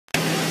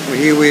Well,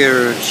 here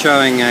we're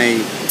showing a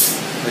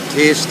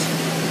test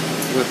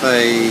with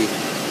a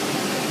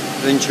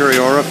Venturi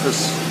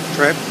orifice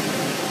trap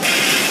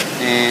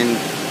and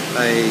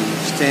a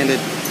standard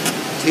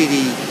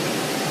TD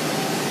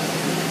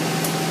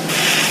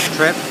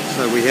trap.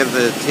 So we have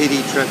the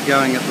TD trap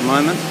going at the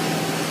moment,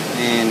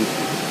 and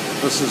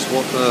this is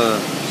what the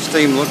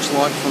steam looks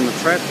like from the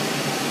trap.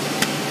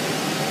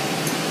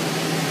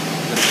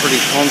 Got a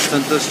pretty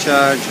constant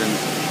discharge and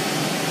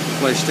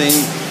flash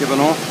steam given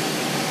off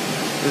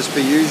as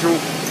per usual.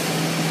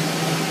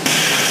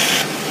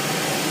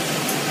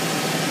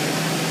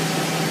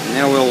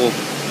 Now we'll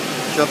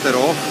shut that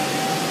off.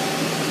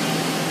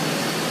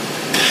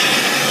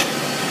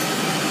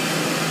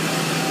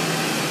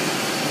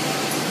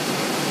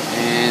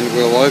 And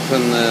we'll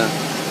open the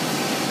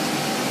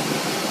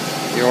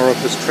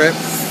orifice trap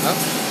up.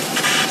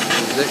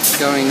 That's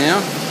going now.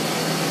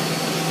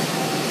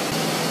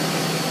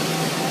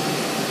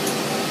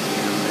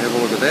 And have a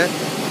look at that.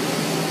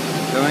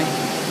 Going.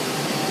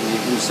 And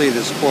you can see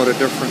there's quite a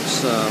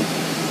difference. A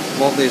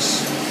lot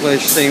less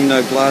flash steam,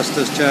 no blast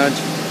discharge.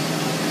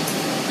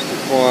 Just a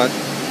quiet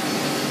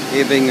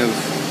ebbing of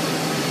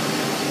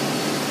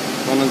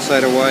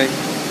condensate away.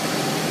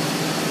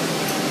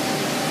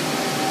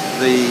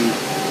 The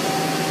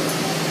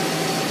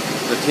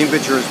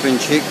temperature has been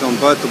checked on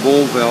both the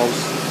ball valves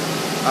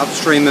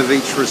upstream of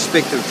each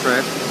respective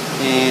trap,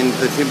 and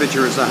the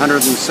temperature is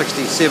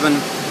 167,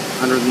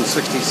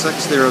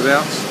 166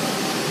 thereabouts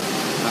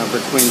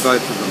between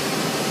both of them.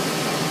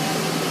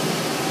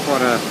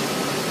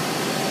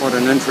 Quite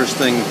an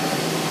interesting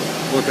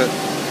look at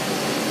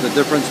the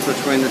difference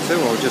between the two.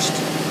 I'll just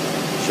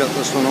shut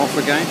this one off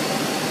again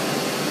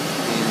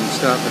and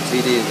start the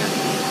TD again.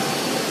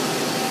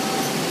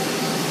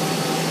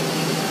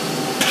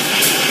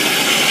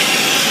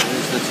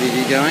 The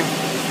TD going.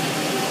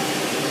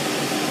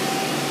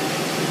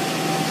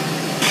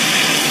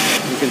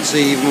 You can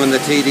see even when the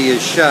TD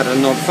is shut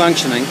and not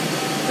functioning,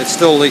 it's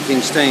still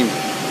leaking steam.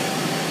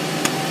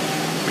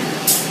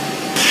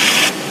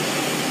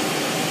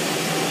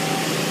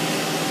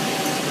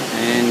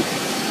 And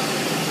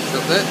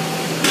shut that.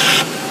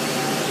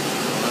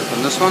 I'll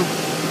open this one.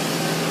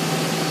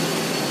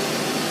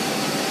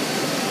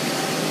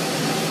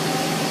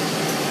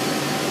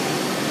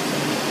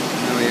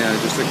 There we are,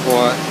 just a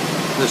quiet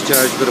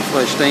discharge, bit of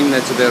flash steam,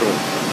 that's about all.